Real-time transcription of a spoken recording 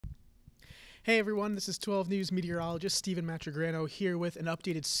Hey everyone, this is 12 News Meteorologist Steven Matregrano here with an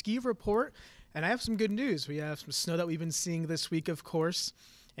updated ski report. And I have some good news. We have some snow that we've been seeing this week, of course,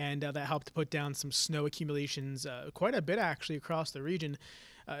 and that helped to put down some snow accumulations, quite a bit actually across the region.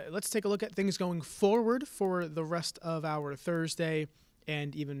 Let's take a look at things going forward for the rest of our Thursday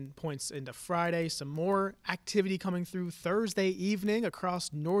and even points into Friday. Some more activity coming through Thursday evening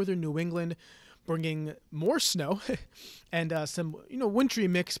across northern New England, bringing more snow and some wintry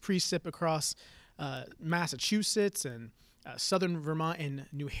mix precip across Massachusetts and southern Vermont and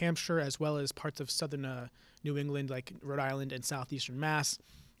New Hampshire, as well as parts of southern New England like Rhode Island and southeastern Mass.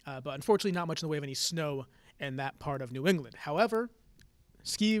 But unfortunately, not much in the way of any snow in that part of New England. However,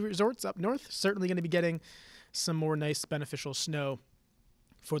 ski resorts up north certainly going to be getting some more nice beneficial snow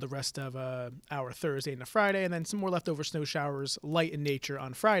for the rest of our Thursday into Friday, and then some more leftover snow showers, light in nature,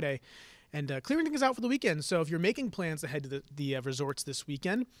 on Friday, and clearing things out for the weekend. So if you're making plans to head to the resorts this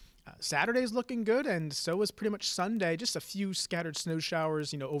weekend, Saturday's looking good, and so is pretty much Sunday. Just a few scattered snow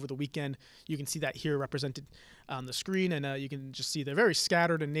showers, over the weekend. You can see that here represented on the screen, and you can just see they're very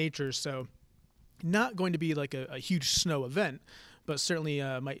scattered in nature, so not going to be like a huge snow event, but certainly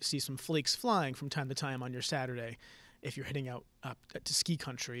might see some flakes flying from time to time on your Saturday. If you're heading out to ski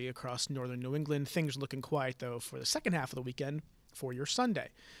country across northern New England, things are looking quiet, though, for the second half of the weekend for your Sunday.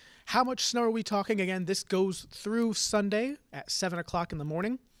 How much snow are we talking? Again, this goes through Sunday at 7 o'clock in the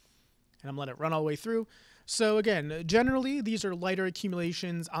morning, and I'm letting it run all the way through. So again, generally, these are lighter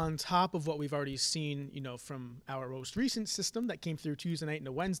accumulations on top of what we've already seen, from our most recent system that came through Tuesday night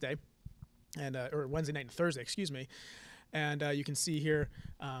into Wednesday, and or Wednesday night and Thursday, excuse me. And you can see here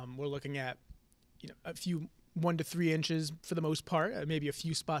we're looking at, a few 1 to 3 inches for the most part, maybe a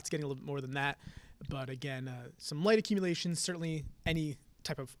few spots getting a little bit more than that. But again, some light accumulations. Certainly any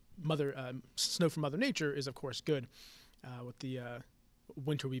type of snow from Mother Nature is, of course, good with the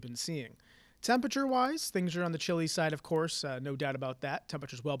winter we've been seeing. Temperature-wise, things are on the chilly side, of course, no doubt about that.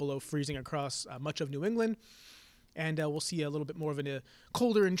 Temperatures well below freezing across much of New England. And we'll see a little bit more of a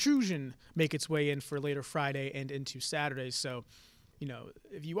colder intrusion make its way in for later Friday and into Saturday. So,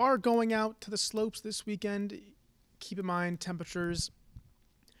 if you are going out to the slopes this weekend, keep in mind temperatures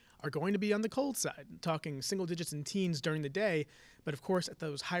are going to be on the cold side. I'm talking single digits and teens during the day, but of course at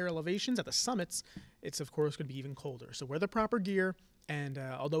those higher elevations, at the summits, it's of course going to be even colder. So wear the proper gear, and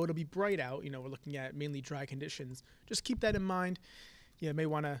although it'll be bright out, we're looking at mainly dry conditions. Just keep that in mind. You may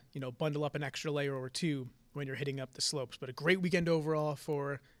want to, bundle up an extra layer or two when you're hitting up the slopes. But a great weekend overall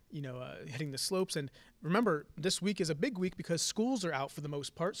for hitting the slopes. And remember, this week is a big week because schools are out for the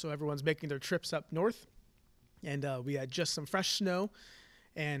most part, so everyone's making their trips up north. And we had just some fresh snow,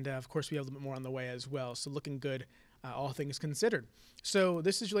 and of course we have a little bit more on the way as well. So looking good, all things considered. So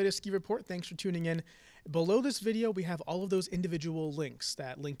this is your latest ski report. Thanks for tuning in. Below this video, we have all of those individual links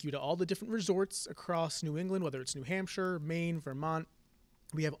that link you to all the different resorts across New England, whether it's New Hampshire, Maine, Vermont.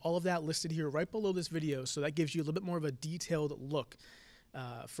 We have all of that listed here right below this video, so that gives you a little bit more of a detailed look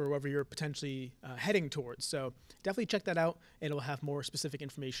for wherever you're potentially heading towards. So definitely check that out, and it'll have more specific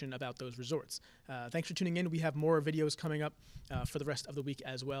information about those resorts. Thanks for tuning in. We have more videos coming up for the rest of the week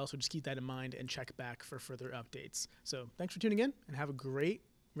as well, so just keep that in mind and check back for further updates. So thanks for tuning in, and have a great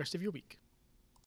rest of your week.